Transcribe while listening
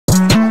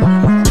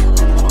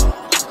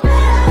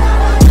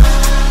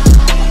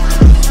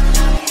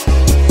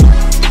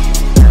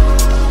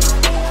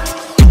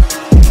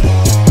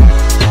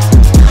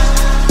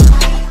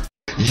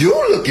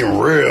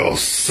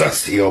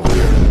over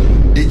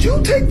there. Did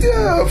you take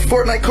the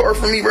Fortnite card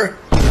from me, bro?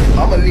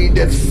 I'ma need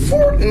that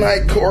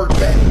Fortnite card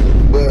back.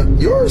 But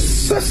you're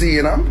sussy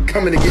and I'm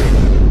coming to get it.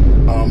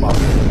 I'll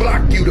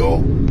block you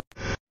though.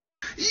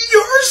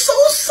 You're so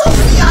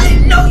sussy. I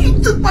know you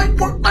took my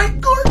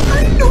Fortnite card.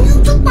 I know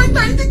you took my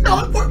 $19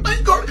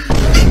 Fortnite card.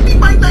 Give me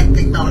my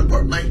 $19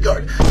 Fortnite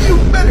card. You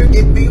better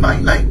give me my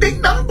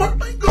 $19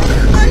 Fortnite card.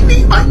 I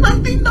need my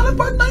 $19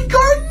 Fortnite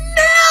card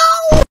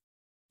now.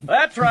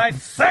 That's right,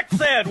 Sex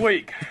Ed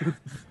Week.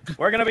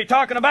 We're gonna be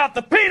talking about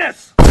the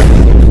penis.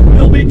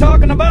 We'll be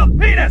talking about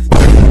penis.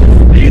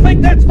 Do you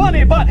think that's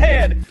funny,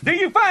 butthead? Do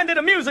you find it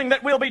amusing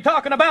that we'll be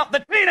talking about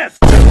the penis?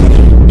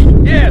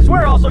 Yes,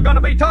 we're also going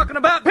to be talking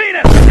about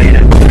penis.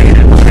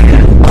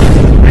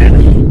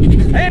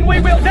 And we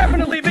will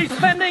definitely be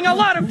spending a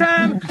lot of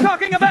time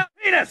talking about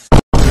penis.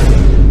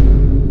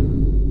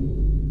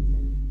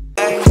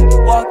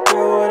 Walk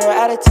through with an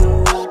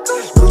attitude.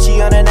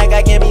 Gucci on the neck,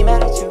 I can't be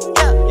mad at you.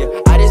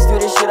 Yeah, I just do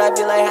the shit I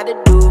feel like I had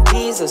to do.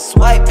 Visa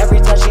swipe every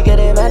time she get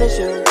mad at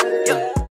you.